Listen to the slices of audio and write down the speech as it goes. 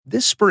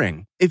This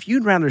spring, if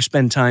you'd rather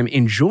spend time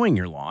enjoying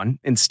your lawn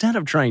instead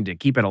of trying to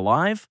keep it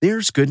alive,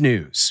 there's good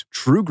news.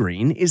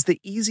 TruGreen is the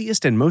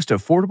easiest and most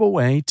affordable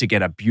way to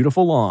get a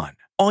beautiful lawn.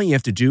 All you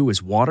have to do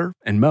is water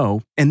and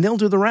mow, and they'll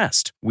do the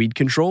rest. Weed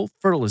control,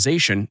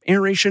 fertilization,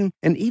 aeration,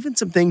 and even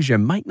some things you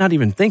might not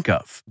even think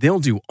of. They'll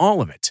do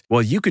all of it,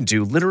 while you can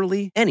do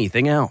literally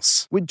anything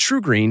else. With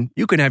TruGreen,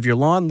 you can have your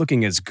lawn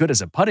looking as good as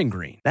a putting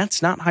green.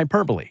 That's not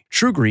hyperbole.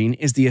 TruGreen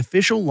is the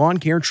official lawn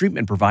care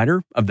treatment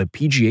provider of the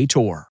PGA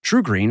Tour.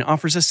 TruGreen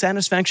offers a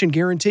satisfaction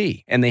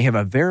guarantee, and they have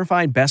a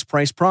verified best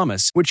price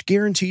promise, which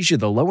guarantees you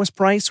the lowest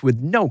price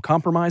with no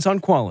compromise on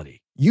quality.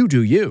 You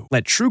do you.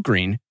 Let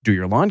TruGreen do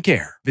your lawn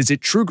care. Visit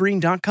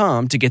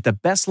TruGreen.com to get the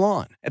best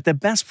lawn at the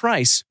best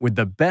price with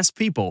the best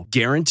people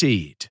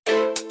guaranteed.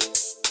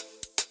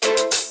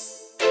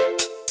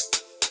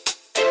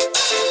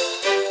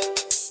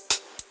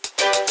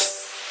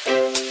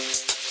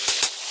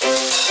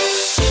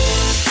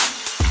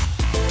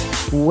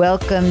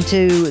 Welcome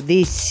to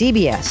the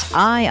CBS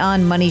Eye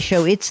on Money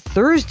Show. It's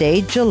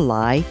Thursday,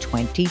 July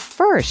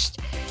 21st.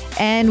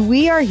 And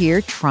we are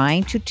here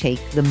trying to take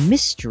the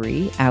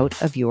mystery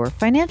out of your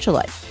financial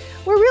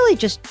life. We're really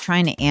just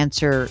trying to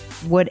answer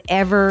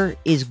whatever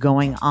is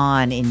going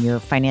on in your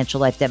financial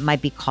life that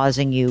might be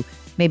causing you,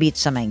 maybe it's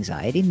some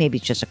anxiety, maybe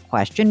it's just a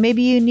question,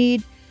 maybe you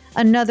need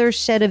another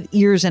set of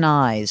ears and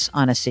eyes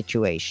on a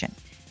situation.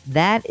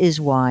 That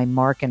is why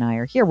Mark and I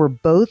are here. We're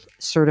both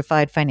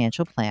certified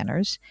financial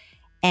planners.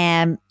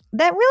 And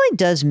that really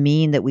does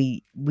mean that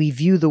we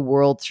view the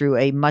world through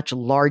a much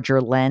larger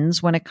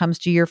lens when it comes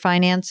to your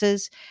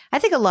finances. I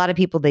think a lot of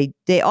people,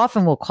 they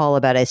often will call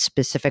about a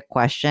specific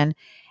question,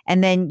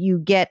 and then you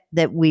get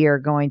that we are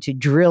going to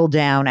drill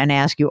down and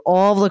ask you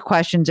all the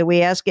questions that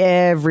we ask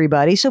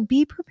everybody. So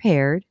be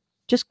prepared.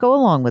 Just go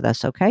along with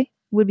us, okay?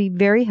 Would be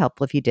very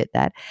helpful if you did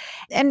that.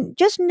 And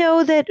just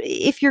know that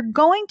if you're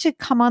going to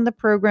come on the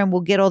program,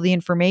 we'll get all the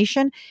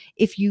information.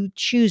 If you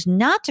choose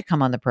not to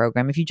come on the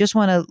program, if you just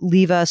want to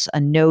leave us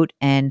a note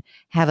and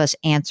have us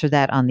answer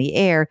that on the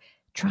air,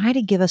 try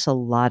to give us a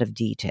lot of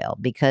detail,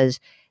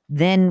 because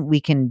then we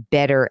can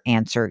better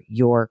answer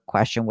your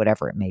question,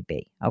 whatever it may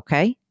be.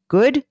 Okay?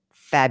 Good?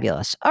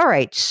 Fabulous. All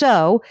right.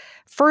 So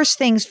first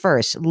things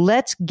first,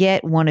 let's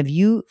get one of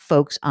you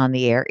folks on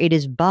the air. It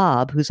is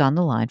Bob who's on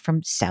the line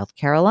from South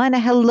Carolina.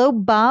 Hello,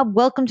 Bob.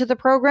 Welcome to the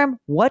program.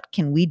 What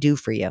can we do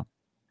for you?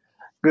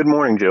 Good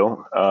morning,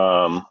 Jill.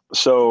 I'm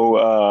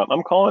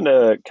calling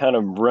to kind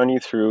of run you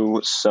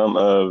through some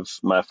of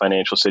my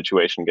financial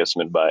situation, get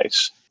some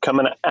advice.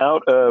 Coming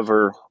out of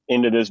or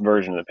into this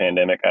version of the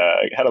pandemic,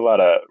 I had a lot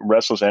of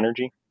restless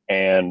energy,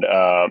 and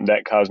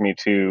that caused me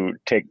to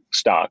take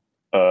stock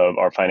of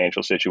our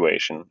financial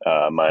situation,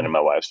 mine and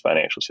my wife's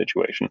financial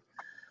situation.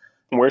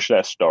 Where should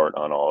I start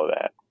on all of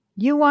that?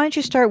 Why don't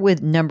you start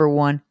with number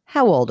one?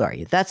 How old are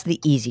you? That's the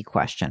easy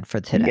question for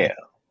today.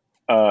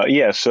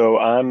 So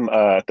I'm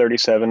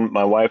 37.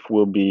 My wife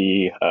will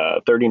be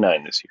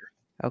 39 this year.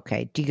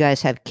 Okay. Do you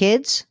guys have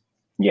kids?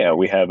 Yeah,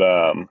 we have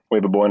a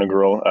boy and a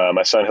girl.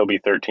 My son, he'll be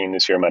 13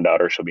 this year. My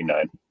daughter, she'll be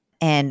 9.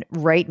 And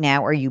right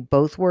now, are you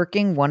both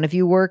working? One of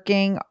you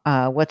working?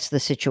 What's the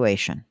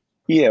situation?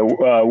 Yeah,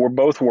 we're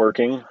both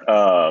working.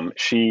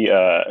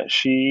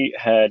 She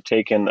had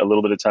taken a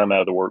little bit of time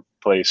out of the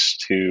workplace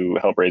to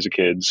help raise the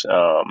kids.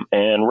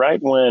 And right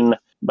when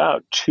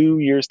about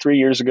 3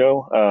 years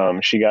ago,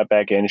 she got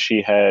back in,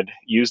 she had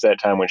used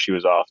that time when she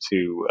was off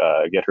to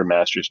get her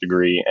master's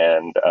degree.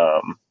 And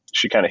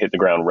she kind of hit the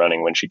ground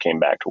running when she came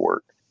back to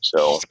work.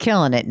 So she's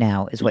killing it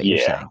now, is what you're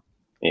saying.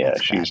 Yeah,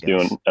 That's she's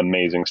fabulous. doing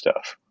amazing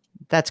stuff.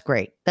 That's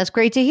great. That's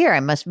great to hear.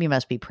 You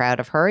must be proud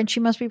of her, and she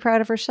must be proud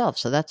of herself.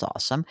 So that's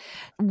awesome.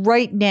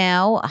 Right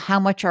now, how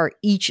much are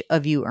each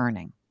of you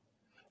earning?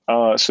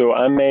 So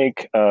I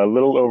make a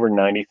little over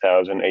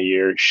 $90,000 a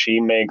year. She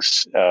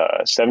makes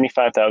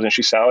 $75,000.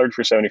 She's salaried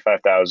for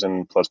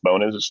 $75,000 plus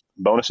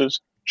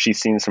bonuses. She's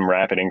seen some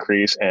rapid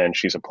increase, and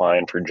she's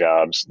applying for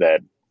jobs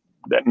that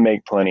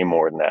make plenty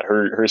more than that.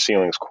 Her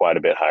ceiling's quite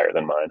a bit higher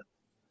than mine.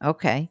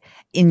 Okay.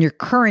 In your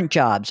current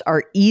jobs,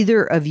 are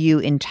either of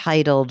you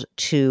entitled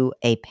to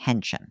a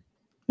pension?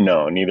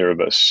 No, neither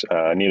of us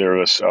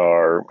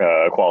are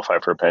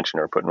qualified for a pension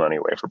or putting money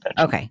away for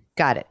pension. Okay,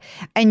 got it.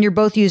 And you're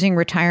both using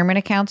retirement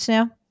accounts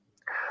now?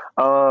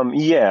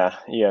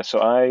 Yeah. So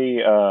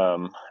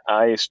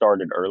I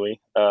started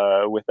early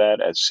with that.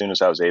 As soon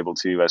as I was able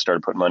to, I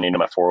started putting money into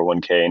my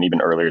 401k, and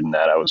even earlier than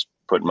that, I was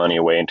putting money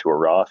away into a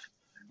Roth.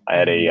 I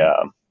had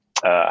a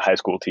high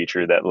school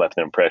teacher that left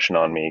an impression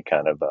on me,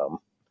 kind of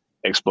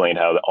explained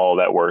how all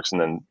that works,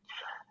 and then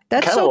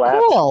that's so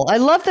cool. I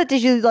love that.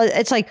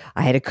 It's like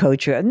I had a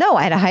coach. I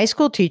had a high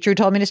school teacher who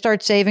told me to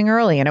start saving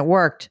early, and it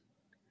worked.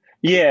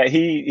 Yeah,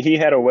 he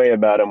had a way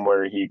about him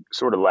where he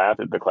sort of laughed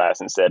at the class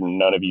and said,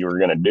 "None of you are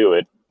going to do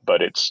it,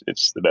 but it's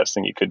the best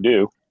thing you could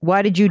do."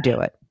 Why did you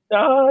do it?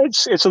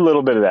 It's a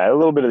little bit of that, a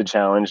little bit of the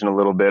challenge, and a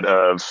little bit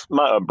of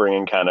my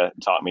upbringing kind of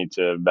taught me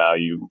to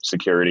value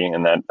security,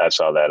 and that I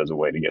saw that as a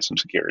way to get some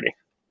security.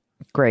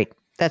 Great.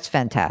 That's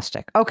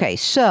fantastic. Okay,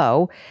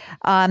 so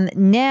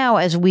now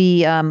as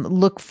we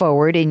look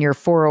forward in your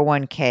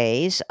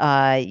 401ks,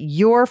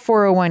 your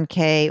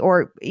 401k,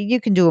 or you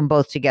can do them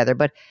both together,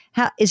 but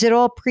is it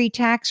all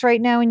pre-tax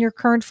right now in your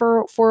current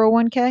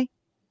 401k?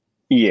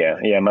 Yeah.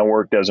 My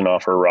work doesn't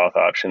offer a Roth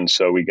option,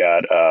 so we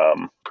got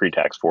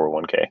pre-tax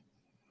 401k.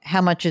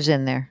 How much is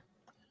in there?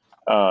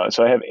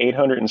 So I have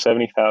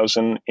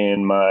 870,000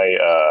 in my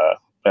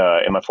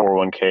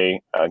 401k.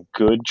 A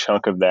good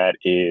chunk of that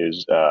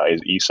is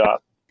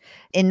ESOP.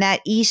 In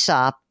that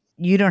ESOP,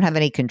 you don't have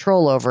any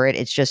control over it.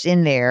 It's just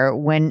in there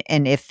when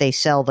and if they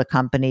sell the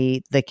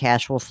company, the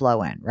cash will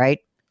flow in, right?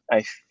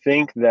 I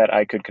think that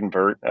I could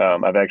convert.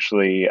 I've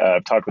actually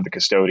talked with the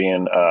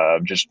custodian,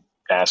 just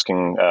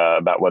asking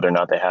about whether or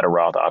not they had a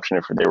Roth option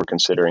if they were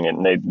considering it.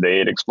 And they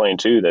had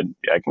explained too that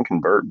I can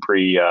convert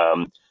pre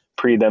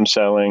them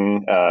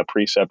selling,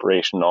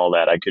 pre-separation, all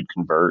that. I could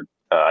convert.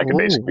 I could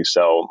basically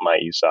sell my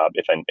ESOP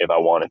if I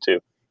wanted to.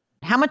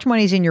 How much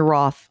money is in your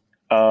Roth?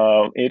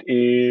 It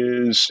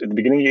is at the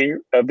beginning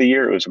of the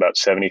year. It was about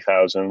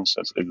 70,000.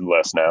 So it's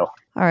less now.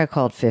 All right,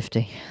 called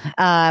 50.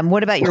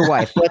 What about your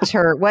wife? What's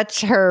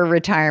her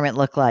retirement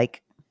look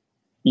like?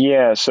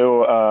 Yeah,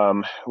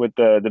 so with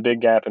the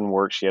big gap in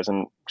work, she has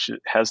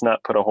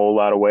not put a whole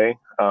lot away.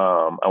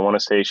 I want to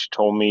say she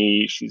told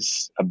me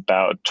she's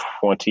about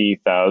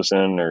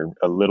 20,000 or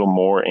a little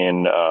more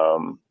in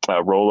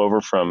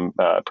rollover from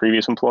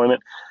previous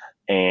employment.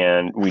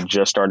 And we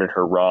just started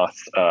her Roth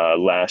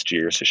last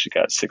year, so she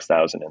got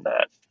 6,000 in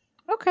that.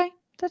 Okay,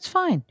 that's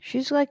fine.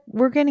 She's like,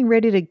 we're getting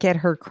ready to get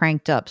her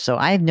cranked up, so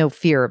I have no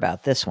fear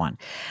about this one.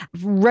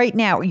 Right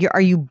now,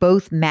 are you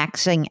both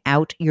maxing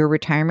out your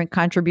retirement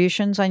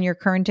contributions on your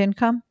current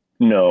income?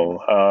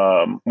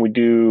 No, we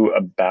do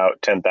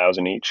about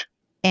 10,000 each.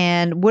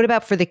 And what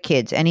about for the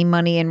kids? Any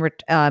money in,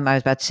 I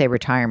was about to say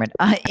retirement,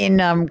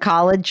 in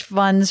college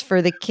funds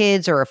for the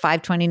kids or a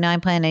 529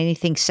 plan,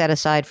 anything set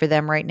aside for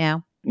them right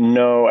now?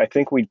 No, I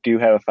think we do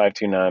have a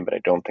 529, but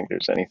I don't think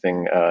there's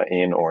anything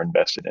in or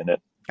invested in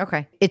it.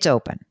 Okay. It's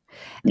open.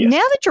 Yes. Now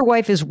that your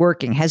wife is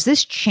working, has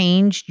this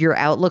changed your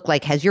outlook?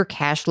 Like, has your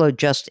cash flow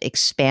just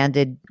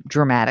expanded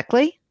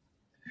dramatically?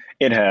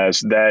 It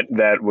has.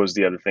 That was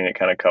the other thing that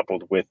kind of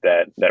coupled with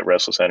that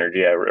restless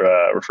energy I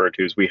referred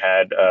to, is we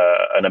had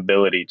an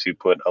ability to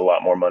put a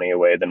lot more money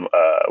away than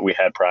we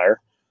had prior.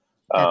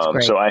 That's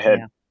great. So I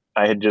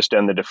had just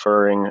done the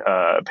deferring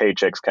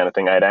paychecks kind of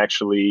thing.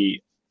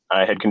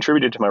 I had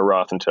contributed to my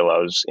Roth until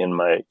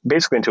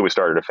we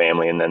started a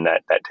family, and then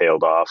that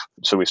tailed off.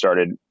 So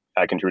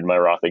I contributed to my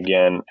Roth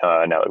again,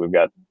 now that we've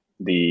got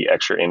the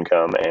extra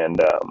income, and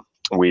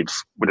we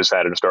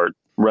decided to start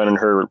running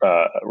her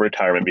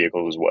retirement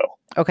vehicles as well.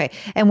 Okay.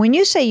 And when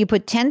you say you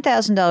put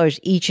 $10,000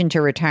 each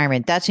into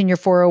retirement, that's in your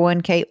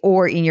 401k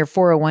or in your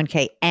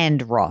 401k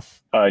and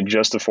Roth?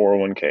 Just the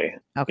 401k.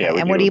 Okay. Yeah,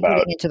 and what are you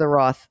putting into the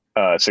Roth?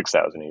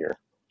 6,000 a year.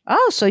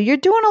 Oh, so you're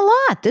doing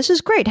a lot. This is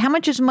great. How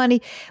much is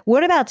money?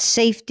 What about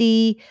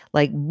safety,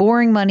 like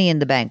boring money in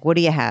the bank? What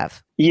do you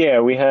have? Yeah,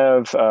 we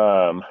have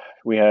a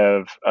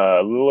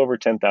little over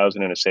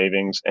 10,000 in a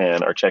savings,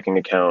 and our checking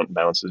account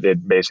balances,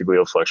 it basically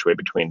will fluctuate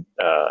between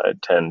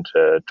 10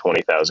 to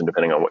 20,000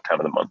 depending on what time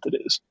of the month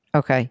it is.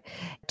 Okay.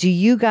 Do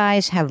you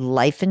guys have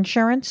life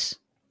insurance?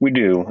 We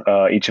do.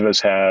 Each of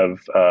us have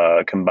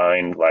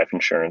combined life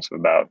insurance of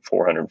about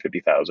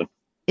 450,000.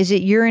 Is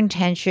it your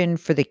intention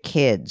for the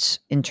kids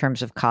in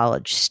terms of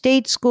college?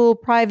 State school,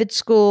 private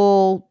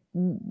school,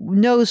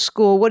 no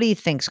school? What do you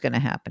think's going to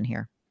happen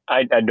here?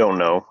 I don't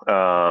know.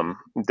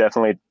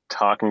 Definitely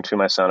talking to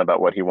my son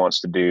about what he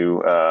wants to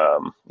do.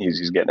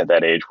 He's getting at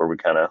that age where we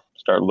kind of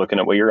start looking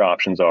at what your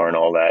options are and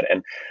all that.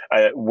 And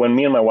when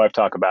me and my wife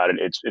talk about it,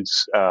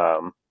 it's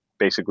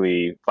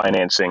basically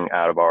financing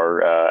out of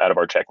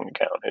our checking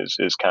account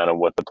is kind of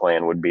what the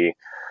plan would be.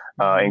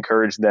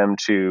 Encourage them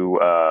to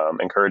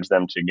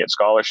get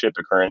scholarship,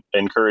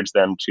 encourage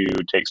them to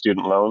take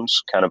student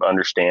loans, kind of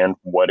understand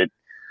what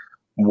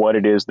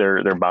it is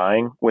they're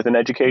buying with an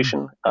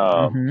education.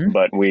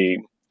 But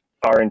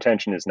our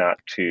intention is not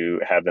to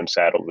have them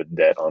saddled with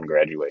debt on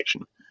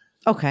graduation.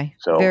 Okay.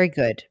 So very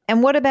good.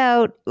 And what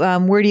about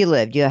where do you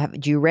live?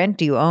 Do you rent?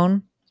 Do you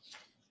own?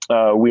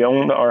 We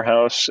own our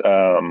house.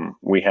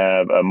 We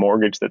have a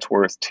mortgage that's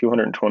worth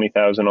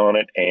 $220,000 on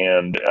it,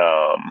 and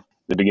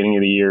the beginning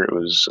of the year it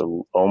was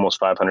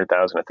almost $500,000.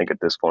 I think at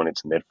this point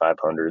it's mid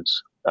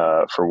 500s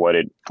for what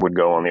it would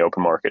go on the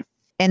open market.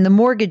 And the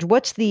mortgage,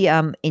 what's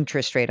the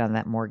interest rate on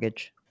that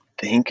mortgage?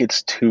 I think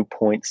it's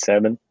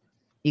 2.7.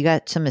 You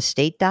got some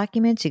estate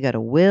documents? You got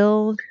a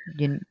will?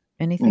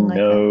 Anything like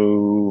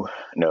that?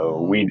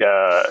 No. We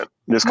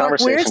this Mark,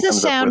 conversation. Where's the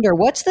sounder?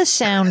 What's the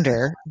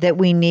sounder that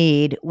we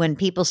need when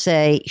people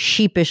say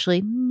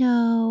sheepishly,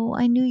 "No,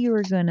 I knew you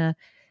were gonna"?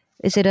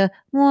 Is it a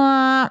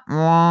wah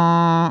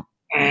wah?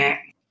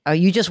 Oh,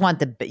 you just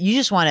wanted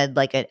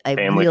like a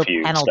Family real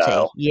Feud penalty.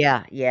 style.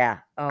 Yeah.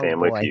 Oh,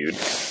 Family boy. Feud.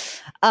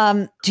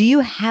 Do you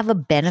have a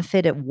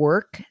benefit at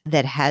work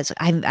that has,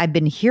 I've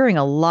been hearing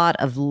a lot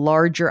of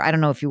larger, I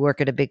don't know if you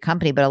work at a big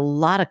company, but a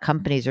lot of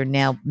companies are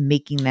now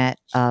making that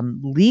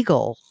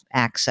legal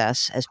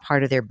access as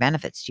part of their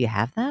benefits. Do you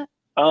have that?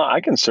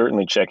 I can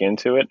certainly check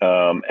into it.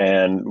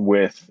 And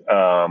with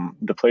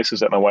the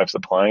places that my wife's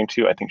applying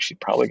to, I think she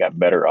probably got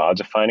better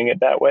odds of finding it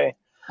that way.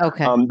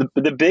 Okay.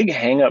 The big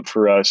hang up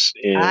for us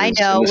is... I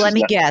know. Let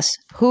me guess.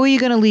 Who are you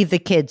going to leave the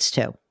kids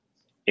to?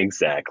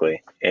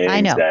 Exactly. I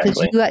know.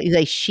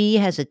 Because she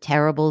has a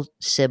terrible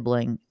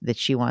sibling that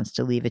she wants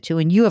to leave it to,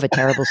 and you have a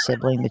terrible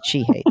sibling that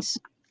she hates.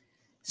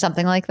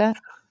 Something like that?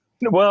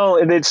 Well,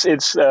 it's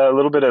a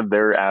little bit of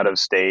they're out of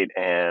state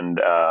and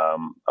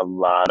a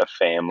lot of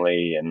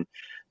family, and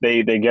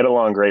they get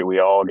along great. We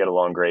all get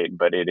along great,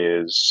 but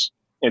it's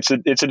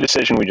a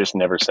decision we just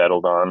never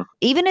settled on.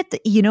 Even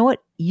you know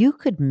what? You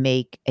could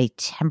make a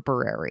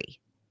temporary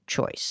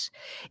choice.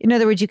 In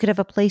other words, you could have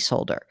a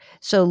placeholder.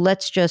 So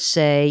let's just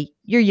say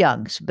you're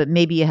young, but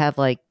maybe you have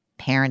like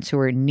parents who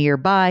are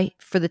nearby.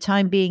 For the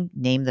time being,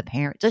 name the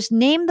parent. Just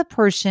name the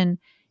person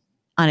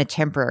on a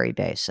temporary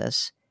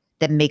basis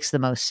that makes the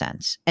most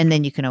sense. And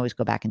then you can always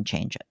go back and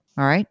change it.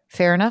 All right?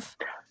 Fair enough?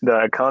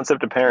 The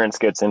concept of parents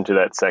gets into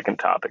that second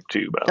topic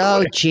too, by the way.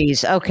 Oh,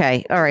 geez.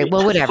 Okay. All right.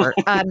 Well, whatever.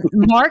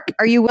 Mark,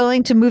 are you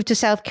willing to move to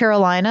South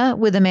Carolina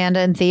with Amanda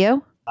and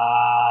Theo?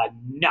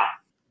 No.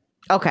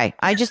 Okay.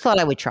 I just thought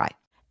I would try.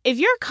 If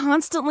you're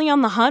constantly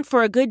on the hunt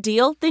for a good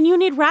deal, then you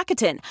need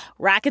Rakuten.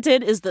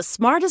 Rakuten is the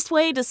smartest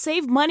way to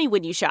save money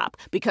when you shop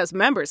because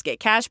members get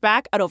cash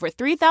back at over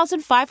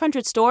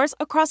 3,500 stores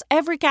across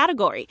every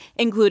category,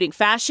 including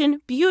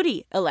fashion,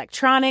 beauty,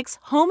 electronics,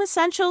 home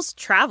essentials,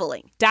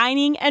 traveling,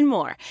 dining, and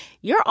more.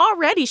 You're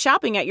already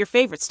shopping at your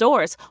favorite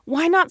stores.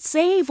 Why not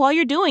save while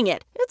you're doing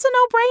it? It's a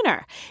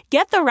no-brainer.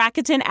 Get the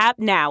Rakuten app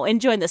now and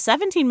join the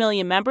 17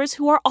 million members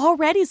who are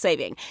already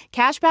saving.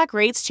 Cashback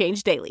rates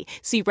change daily.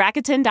 See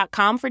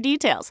Rakuten.com for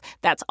details.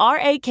 That's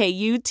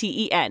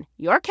Rakuten.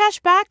 Your cash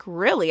back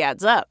really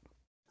adds up.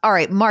 All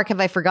right, Mark, have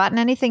I forgotten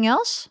anything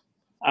else?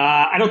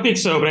 I don't think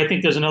so, but I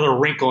think there's another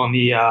wrinkle in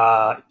the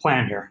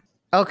plan here.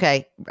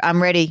 Okay,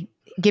 I'm ready.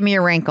 Give me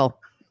a wrinkle.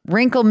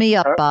 Wrinkle me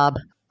up, Bob.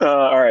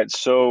 All right.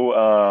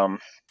 So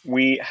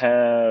we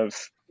have,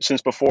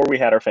 since before we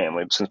had our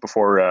family,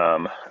 before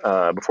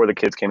the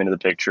kids came into the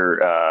picture,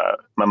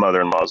 my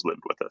mother-in-law's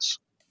lived with us.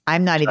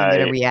 I'm not even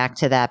going to react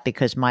to that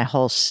because my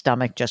whole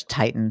stomach just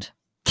tightened.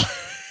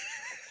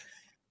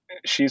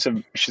 She's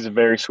a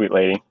very sweet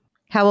lady.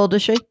 How old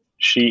is she?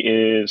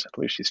 I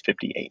believe she's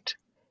 58.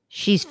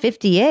 She's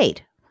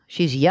 58.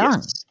 She's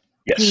young.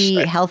 Yes. She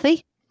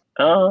healthy?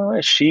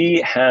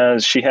 She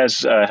has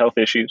health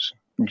issues.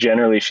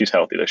 Generally, she's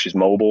healthy though. She's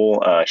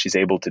mobile. She's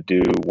able to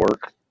do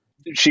work.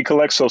 She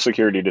collects Social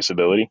Security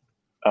disability.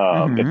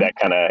 If that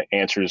kind of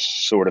answers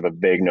sort of a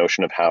big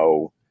notion of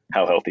how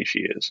healthy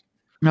she is.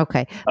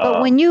 Okay.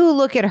 But when you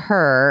look at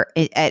her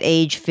at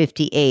age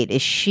 58,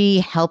 is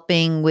she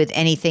helping with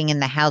anything in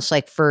the house?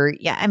 Like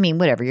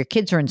whatever. Your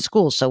kids are in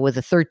school. So with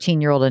a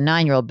 13-year-old and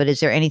 9-year-old, but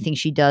is there anything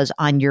she does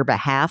on your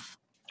behalf?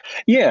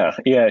 Yeah.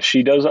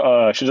 She does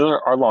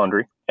our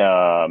laundry.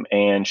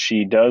 And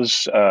she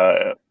does,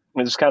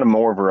 it's kind of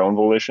more of her own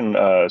volition.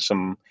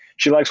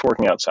 She likes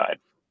working outside.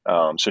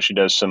 So she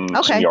does some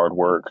yard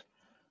work.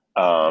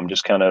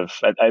 Just kind of,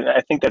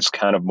 I think that's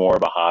kind of more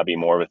of a hobby,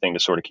 more of a thing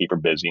to sort of keep her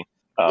busy.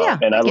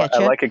 And I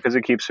like it because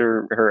it keeps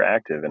her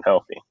active and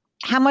healthy.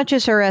 How much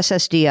is her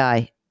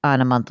SSDI on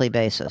a monthly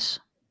basis?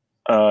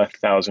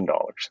 $1,000.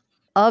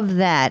 Of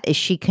that, is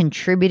she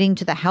contributing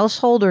to the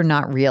household or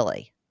not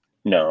really?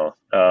 No,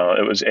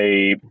 it was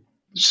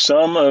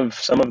some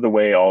of the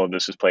way all of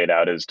this has played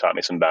out has taught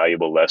me some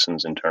valuable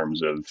lessons in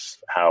terms of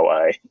how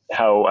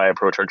I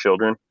approach our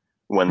children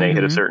when they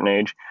hit a certain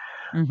age.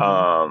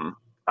 Mm-hmm.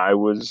 I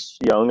was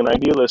young and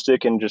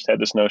idealistic and just had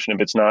this notion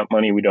if it's not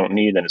money we don't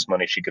need, then it's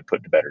money she could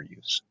put to better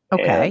use.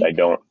 Okay. And I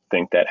don't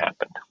think that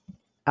happened.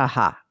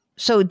 Aha.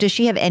 So does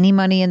she have any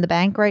money in the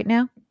bank right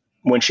now?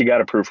 When she got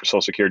approved for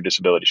Social Security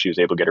disability, she was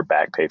able to get her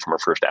back pay from her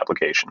first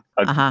application.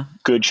 A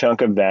good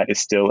chunk of that is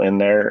still in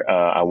there.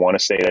 I want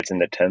to say that's in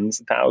the tens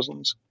of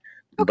thousands,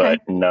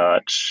 but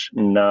not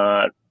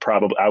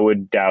probably. I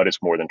would doubt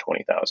it's more than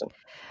 20,000.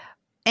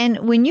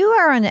 And when you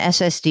are on the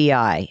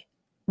SSDI,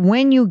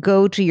 when you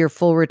go to your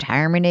full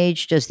retirement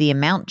age, does the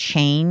amount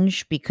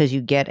change because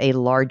you get a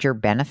larger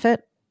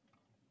benefit?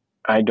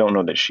 I don't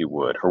know that she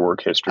would. Her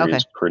work history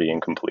is pretty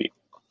incomplete.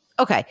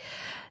 Okay.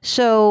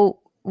 So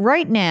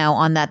right now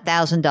on that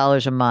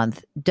 $1,000 a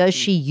month, does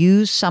she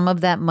use some of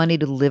that money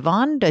to live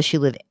on? Does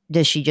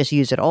she just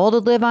use it all to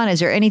live on? Is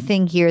there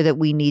anything here that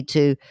we need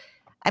to,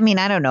 I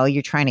don't know,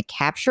 you're trying to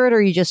capture it or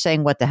are you just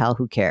saying, what the hell,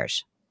 who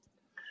cares?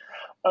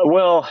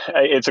 Well,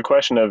 it's a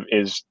question of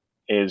is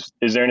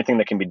there anything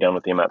that can be done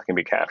with the amount that can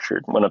be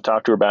captured? When I've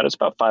talked to her about it, it's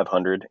about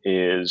 500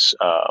 is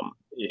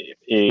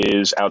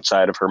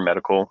outside of her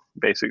medical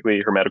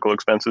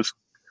expenses.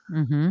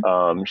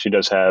 Mm-hmm. She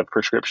does have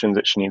prescriptions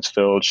that she needs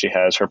filled. She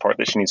has her part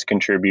that she needs to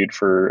contribute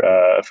for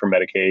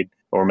Medicaid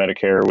or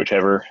Medicare,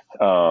 whichever.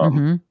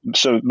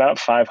 So about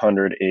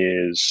 500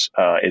 is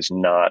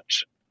not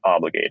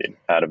obligated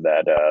out of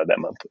that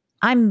month.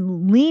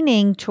 I'm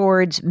leaning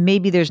towards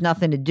maybe there's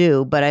nothing to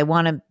do, but I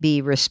want to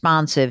be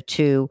responsive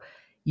to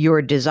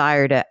your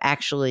desire to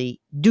actually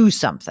do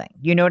something.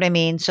 You know what I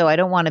mean? So I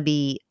don't want to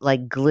be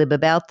like glib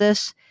about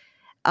this.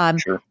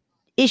 Sure.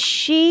 Is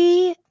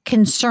she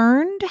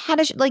concerned? How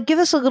does she, like, give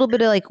us a little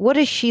bit of like, what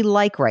is she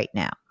like right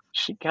now?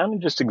 She kind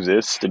of just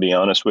exists, to be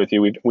honest with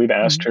you. We've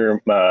asked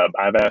her.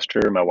 I've asked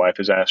her. My wife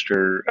has asked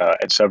her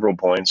at several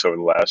points over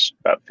the last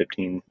about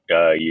 15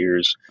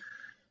 years.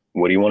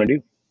 What do you want to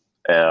do?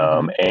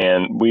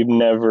 And we've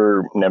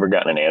never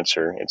gotten an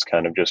answer. It's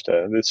kind of just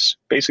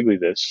basically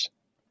this.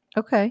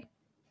 Okay.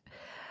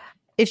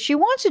 If she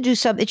wants to do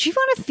something, if she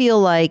want to feel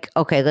like,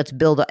 okay, let's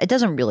build it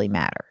doesn't really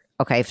matter.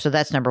 Okay. So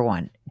that's number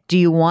one. Do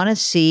you want to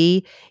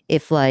see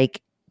if,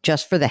 like,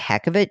 just for the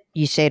heck of it,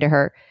 you say to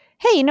her,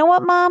 hey, you know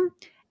what, Mom?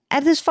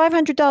 At this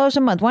 $500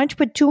 a month, why don't you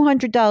put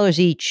 $200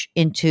 each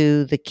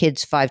into the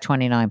kids'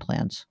 529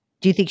 plans?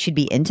 Do you think she'd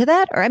be into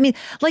that? Or, I mean,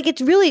 like,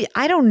 it's really,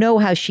 I don't know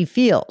how she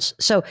feels.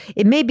 So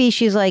it may be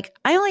she's like,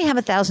 I only have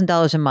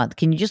 $1,000 a month.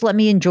 Can you just let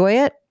me enjoy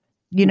it?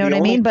 You know what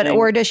I mean? But,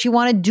 or does she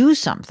want to do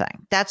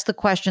something? That's the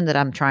question that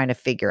I'm trying to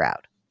figure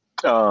out.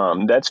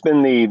 That's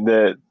been the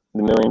 $1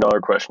 million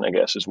question, I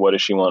guess, is what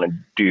does she want to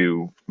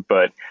do?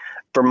 But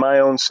for my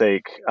own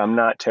sake, I'm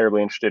not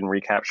terribly interested in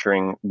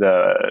recapturing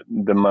the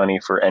money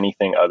for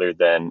anything other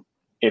than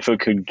if it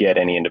could get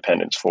any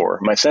independence for her.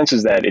 My sense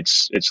is that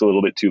it's a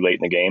little bit too late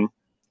in the game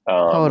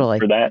Totally.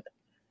 for that.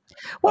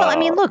 Well, I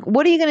mean, look,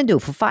 what are you going to do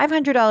for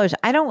 $500?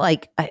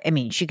 I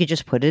mean, she could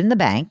just put it in the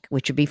bank,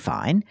 which would be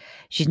fine.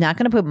 She's not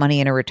going to put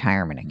money in a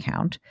retirement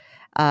account.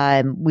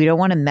 We don't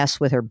want to mess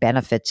with her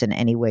benefits in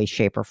any way,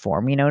 shape, or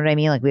form. You know what I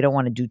mean? Like, we don't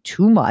want to do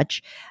too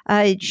much.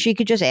 She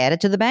could just add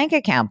it to the bank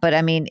account. But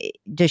I mean,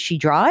 does she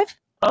drive?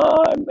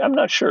 I'm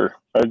not sure.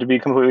 To be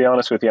completely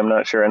honest with you, I'm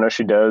not sure. I know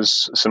she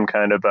does some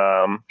kind of,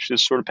 she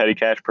does sort of petty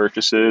cash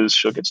purchases.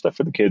 She'll get stuff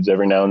for the kids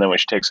every now and then when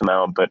she takes them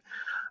out. But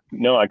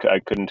no, I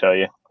couldn't tell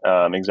you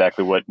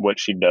exactly what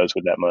she does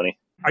with that money.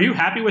 Are you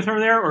happy with her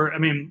there? Or, I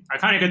mean, I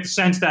kind of get the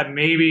sense that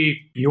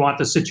maybe you want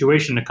the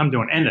situation to come to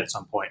an end at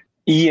some point.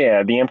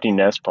 Yeah, the empty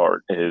nest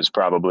part is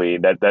probably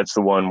that's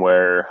the one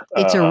where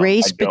it's a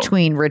race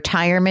between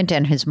retirement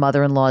and his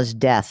mother-in-law's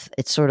death.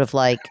 It's sort of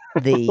like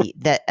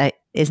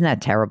isn't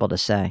that terrible to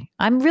say?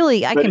 I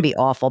can be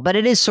awful, but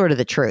it is sort of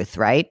the truth,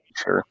 right?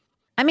 Sure.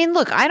 I mean,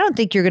 look, I don't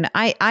think you're going to,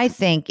 I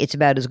think it's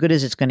about as good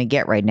as it's going to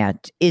get right now.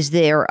 Is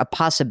there a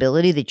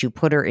possibility that you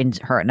put her in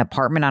an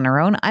apartment on her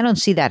own? I don't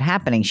see that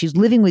happening. She's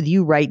living with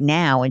you right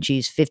now and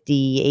she's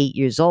 58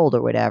 years old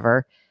or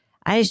whatever.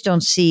 I just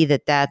don't see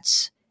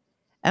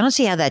I don't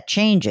see how that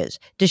changes.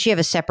 Does she have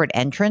a separate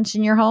entrance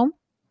in your home?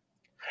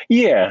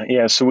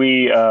 Yeah. So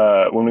we,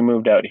 when we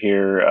moved out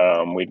here,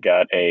 we've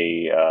got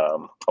a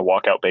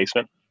walkout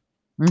basement.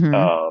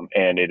 Mm-hmm.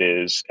 And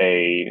it's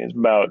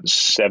about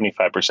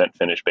 75%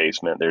 finished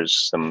basement. There's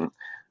some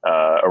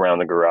around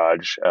the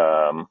garage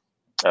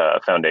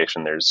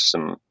foundation. There's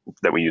some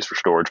that we use for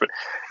storage, but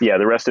yeah,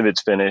 the rest of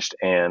it's finished.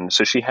 And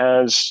so she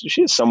has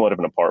somewhat of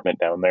an apartment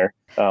down there.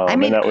 I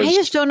mean, I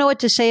just don't know what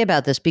to say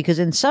about this because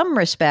in some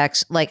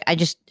respects, like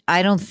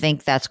I don't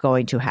think that's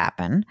going to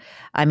happen.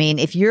 I mean,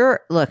 if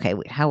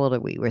how old are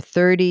we? We're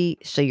 30.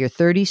 So you're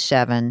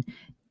 37.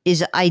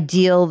 Is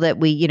ideal that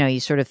we, you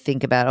sort of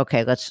think about,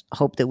 okay, let's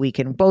hope that we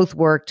can both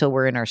work till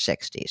we're in our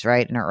 60s,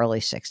 right? In our early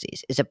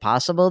 60s. Is it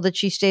possible that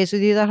she stays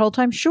with you that whole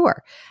time?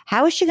 Sure.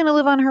 How is she going to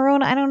live on her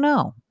own? I don't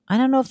know. I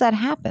don't know if that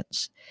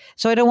happens.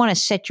 So I don't want to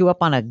set you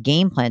up on a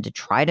game plan to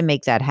try to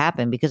make that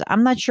happen because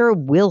I'm not sure it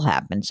will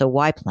happen. So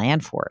why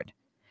plan for it?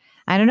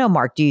 I don't know,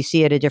 Mark. Do you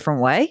see it a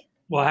different way?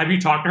 Well, have you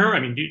talked to her?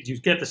 I mean, do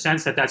you get the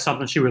sense that that's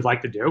something she would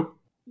like to do?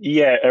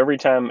 Yeah. Every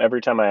time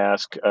I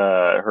ask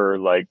her,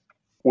 like,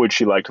 would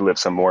she like to live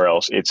somewhere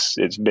else? It's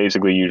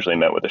basically usually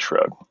met with a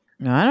shrug.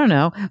 I don't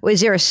know.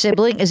 Is there a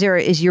sibling? Is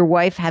your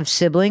wife have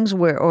siblings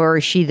or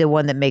is she the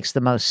one that makes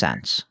the most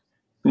sense?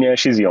 Yeah,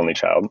 she's the only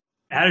child.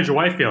 How does your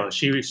wife feel? Is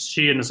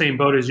she in the same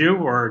boat as you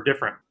or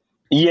different?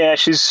 Yeah,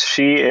 she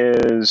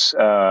is.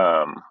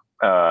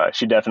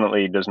 She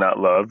definitely does not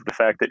love the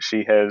fact that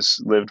she has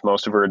lived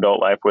most of her adult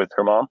life with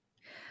her mom.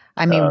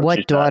 I mean,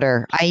 what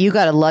daughter? You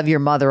got to love your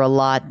mother a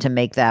lot to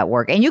make that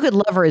work. And you could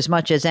love her as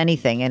much as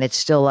anything. And it's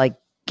still like,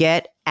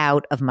 get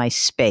out of my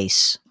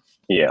space.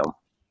 Yeah.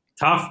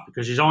 Tough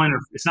because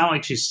it's not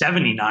like she's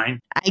 79.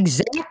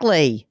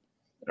 Exactly.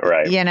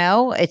 Right.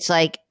 It's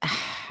like,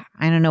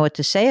 I don't know what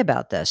to say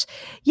about this.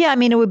 Yeah. I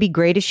mean, it would be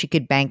great if she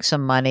could bank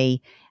some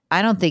money.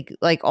 I don't think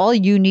all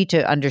you need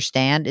to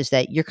understand is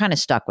that you're kind of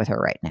stuck with her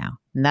right now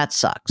and that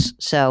sucks.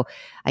 So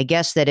I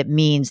guess that it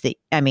means that,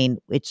 I mean,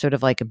 it's sort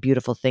of like a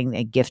beautiful thing,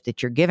 a gift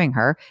that you're giving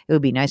her. It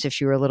would be nice if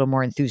she were a little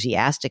more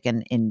enthusiastic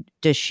and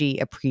does she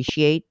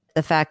appreciate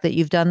the fact that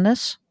you've done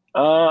this?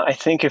 I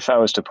think if I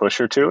was to push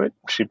her to it,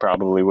 she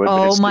probably would.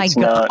 Oh my it's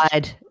not.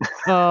 God.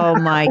 Oh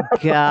my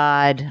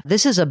God.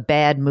 This is a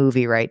bad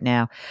movie right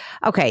now.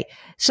 Okay.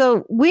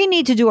 So we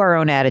need to do our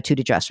own attitude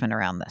adjustment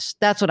around this.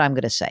 That's what I'm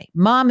going to say.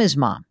 Mom is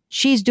mom.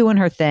 She's doing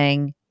her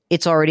thing.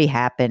 It's already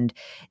happened.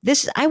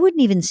 I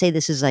wouldn't even say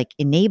this is like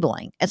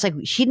enabling. It's like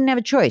she didn't have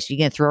a choice. You're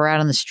going to throw her out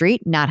on the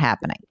street? Not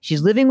happening.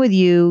 She's living with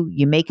you.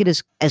 You make it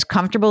as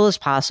comfortable as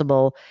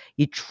possible.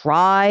 You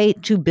try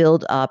to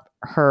build up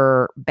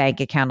her bank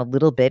account a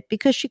little bit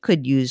because she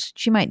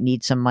might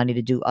need some money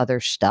to do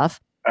other stuff.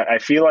 I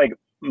feel like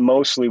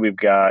mostly we've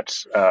got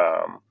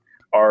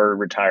our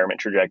retirement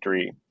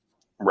trajectory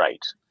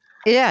right.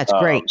 Yeah, it's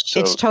great.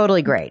 So It's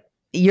totally great.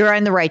 You're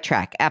on the right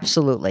track.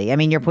 Absolutely. I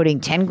mean, you're putting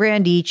 10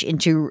 grand each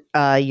into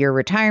your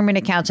retirement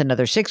accounts,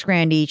 another 6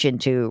 grand each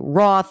into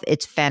Roth.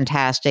 It's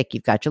fantastic.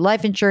 You've got your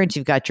life insurance.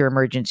 You've got your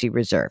emergency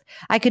reserve.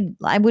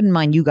 I wouldn't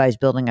mind you guys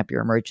building up your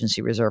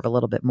emergency reserve a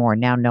little bit more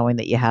now, knowing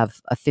that you have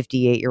a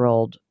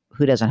 58-year-old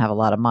who doesn't have a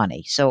lot of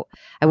money. So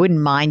I wouldn't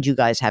mind you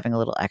guys having a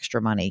little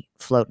extra money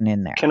floating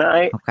in there. Can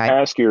I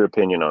ask your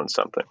opinion on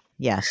something?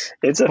 Yes.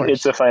 It's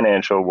a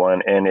financial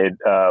one, and it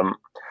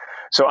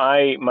so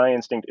my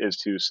instinct is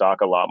to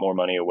sock a lot more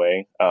money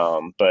away,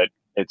 but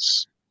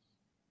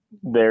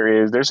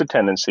there's a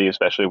tendency,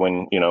 especially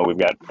when we've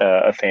got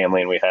a family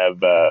and we have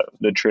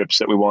the trips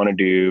that we want to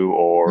do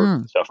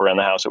or stuff around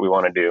the house that we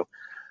want to do.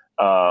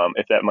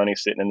 If that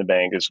money's sitting in the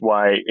bank, it's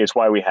why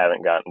we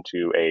haven't gotten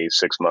to a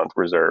 6-month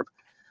reserve.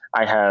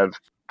 I have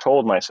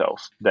told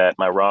myself that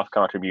my Roth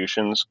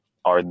contributions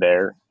are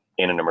there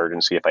in an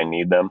emergency if I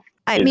need them.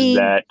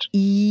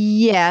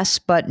 Yes,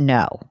 but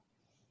no.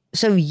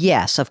 So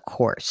yes, of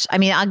course. I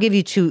mean, I'll give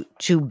you two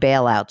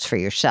bailouts for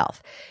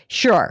yourself.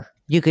 Sure,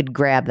 you could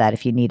grab that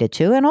if you needed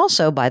to. And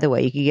also, by the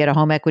way, you could get a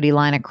home equity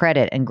line of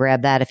credit and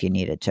grab that if you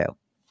needed to.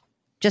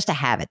 Just to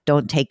have it.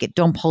 Don't take it.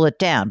 Don't pull it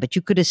down. But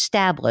you could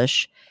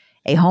establish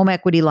a home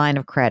equity line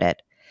of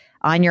credit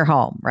on your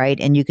home, right?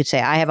 And you could say,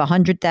 I have a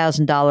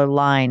 $100,000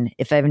 line.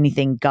 If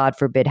anything, God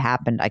forbid,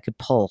 happened, I could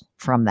pull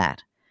from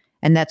that.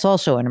 And that's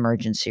also an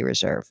emergency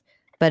reserve.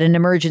 But an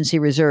emergency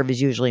reserve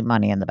is usually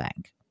money in the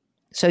bank.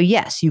 So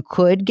yes, you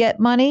could get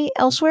money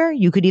elsewhere.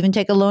 You could even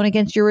take a loan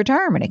against your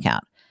retirement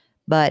account.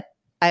 But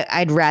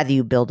I'd rather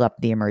you build up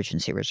the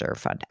emergency reserve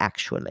fund,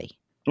 actually.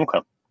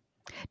 Okay.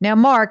 Now,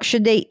 Mark,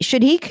 should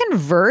he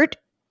convert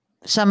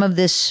some of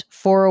this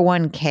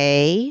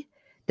 401k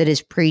that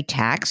is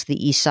pre-tax,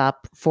 the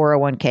ESOP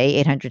 401k,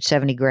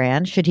 870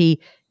 grand? Should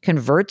he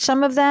convert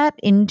some of that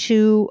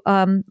into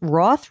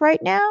Roth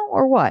right now,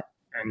 or what?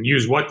 And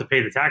use what to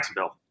pay the tax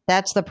bill?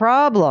 That's the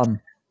problem.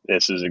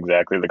 This is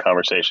exactly the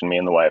conversation me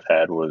and the wife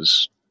had,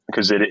 was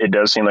because it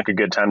does seem like a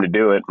good time to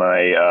do it.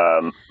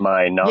 My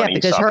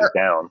non-ESOP is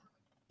down.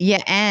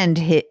 Yeah,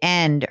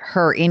 and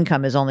her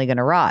income is only going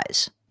to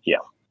rise. Yeah.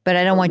 But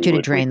I don't want you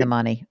to drain the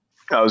money.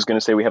 I was going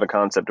to say we have a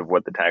concept of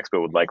what the tax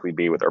bill would likely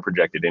be with our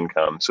projected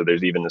income. So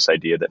there's even this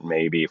idea that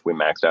maybe if we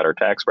maxed out our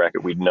tax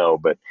bracket, we'd know.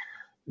 But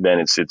then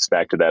it's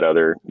back to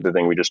the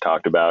thing we just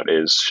talked about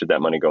is, should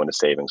that money go into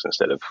savings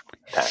instead of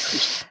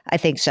taxes? I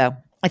think so.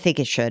 I think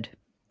it should.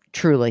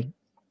 Truly.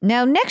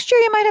 Now, next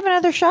year, you might have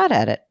another shot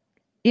at it.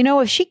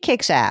 If she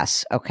kicks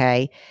ass,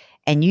 okay,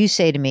 and you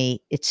say to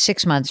me, it's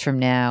 6 months from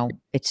now,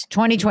 it's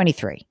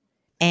 2023.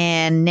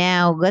 And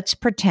now let's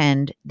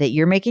pretend that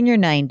you're making your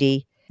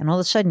 90 and all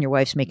of a sudden your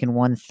wife's making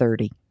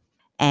 130.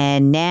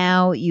 And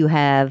now you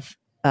have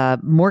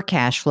more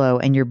cash flow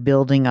and you're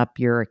building up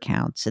your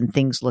accounts and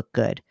things look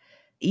good.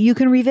 You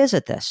can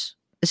revisit this.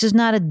 This is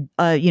not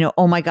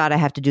oh my God, I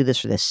have to do this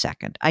for this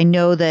second. I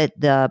know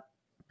that the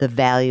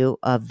value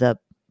of the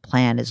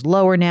plan is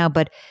lower now,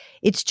 but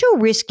it's too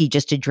risky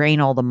just to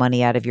drain all the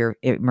money out of your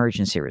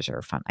emergency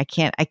reserve fund. I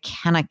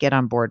cannot get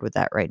on board with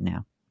that right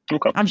now.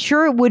 Okay. I'm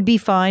sure it would be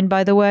fine,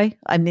 by the way.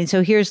 I mean,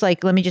 so here's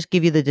let me just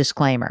give you the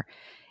disclaimer.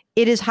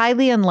 It is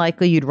highly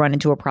unlikely you'd run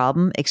into a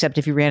problem, except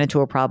if you ran into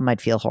a problem,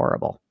 I'd feel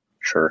horrible.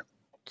 Sure.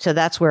 So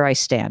that's where I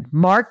stand.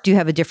 Mark, do you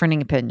have a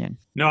differing opinion?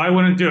 No, I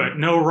wouldn't do it.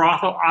 No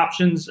Roth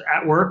options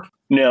at work?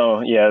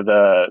 No, yeah,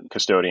 the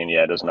custodian,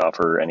 doesn't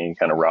offer any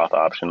kind of Roth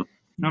option.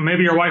 No,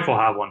 maybe your wife will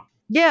have one.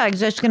 Yeah, I was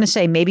just going to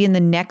say, maybe in the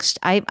next,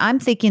 I'm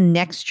thinking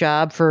next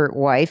job for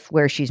wife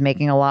where she's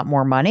making a lot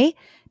more money,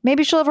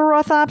 maybe she'll have a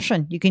Roth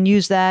option. You can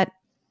use that.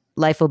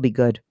 Life will be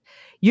good.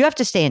 You have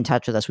to stay in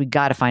touch with us. We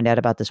got to find out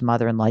about this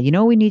mother-in-law. You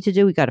know what we need to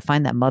do? We got to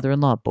find that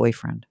mother-in-law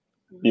boyfriend.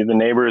 Yeah, the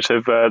neighbors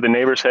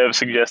have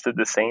suggested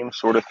the same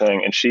sort of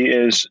thing, and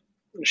she's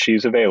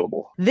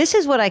available. This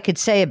is what I could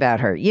say about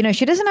her.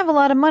 She doesn't have a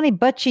lot of money,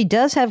 but she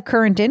does have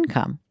current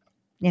income.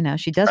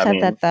 She does have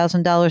that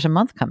 $1,000 a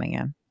month coming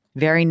in.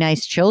 Very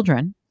nice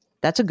children.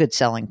 That's a good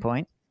selling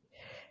point.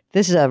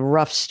 This is a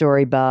rough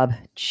story, Bob.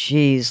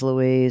 Jeez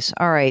Louise.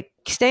 All right.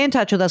 Stay in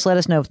touch with us. Let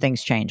us know if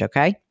things change,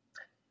 okay?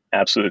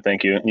 Absolutely.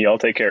 Thank you. Y'all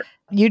take care.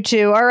 You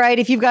too. All right.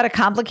 If you've got a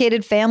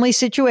complicated family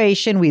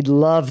situation, we'd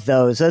love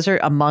those. Those are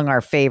among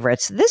our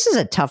favorites. This is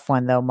a tough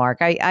one, though, Mark.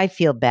 I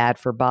feel bad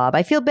for Bob.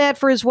 I feel bad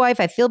for his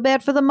wife. I feel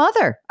bad for the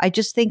mother. I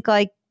just think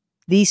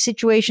these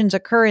situations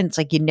occur and it's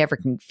like you never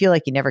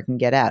can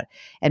get out.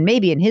 And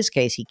maybe in his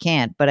case, he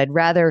can't, but I'd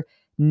rather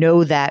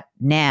know that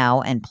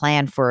now and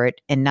plan for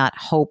it and not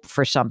hope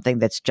for something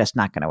that's just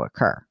not going to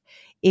occur.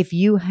 If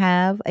you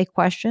have a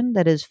question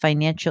that is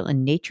financial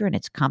in nature and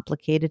it's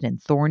complicated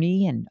and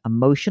thorny and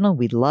emotional,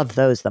 we love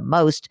those the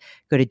most.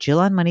 Go to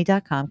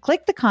JillOnMoney.com,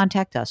 click the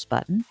Contact Us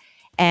button,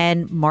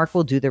 and Mark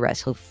will do the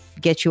rest. He'll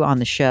get you on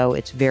the show.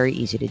 It's very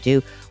easy to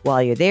do.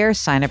 While you're there,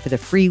 sign up for the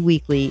free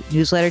weekly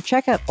newsletter.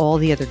 Check out all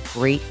the other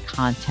great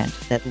content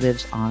that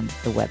lives on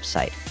the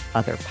website.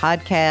 Other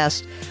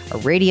podcasts, a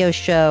radio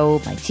show,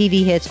 my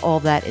TV hits, all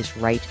that is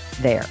right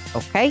there.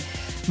 Okay?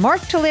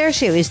 Mark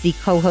Talercio is the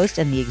co-host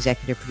and the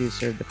executive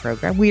producer of the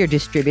program. We are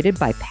distributed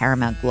by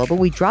Paramount Global.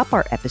 We drop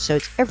our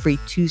episodes every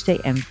Tuesday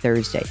and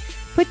Thursday.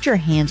 Put your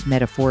hands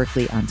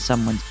metaphorically on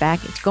someone's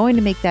back. It's going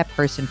to make that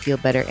person feel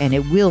better, and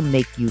it will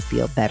make you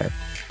feel better.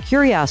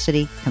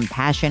 Curiosity,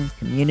 compassion,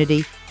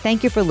 community.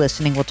 Thank you for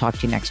listening. We'll talk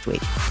to you next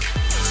week.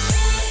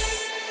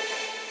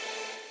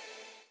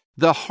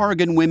 The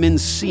Hargan women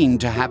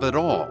seemed to have it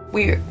all.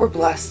 We were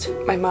blessed.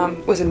 My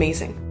mom was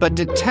amazing. But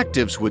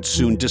detectives would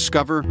soon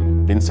discover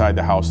inside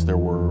the house there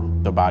were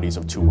the bodies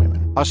of 2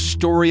 women. A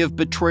story of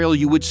betrayal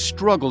you would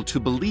struggle to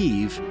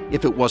believe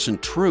if it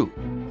wasn't true.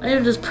 I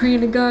am just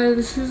praying to God,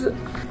 this is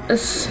a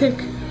sick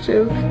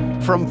joke.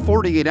 From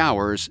 48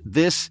 Hours,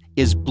 this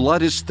is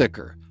Blood is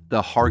Thicker,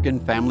 the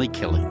Hargan Family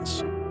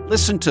Killings.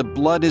 Listen to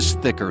Blood is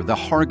Thicker, the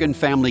Hargan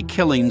Family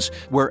Killings,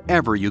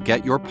 wherever you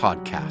get your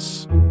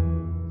podcasts.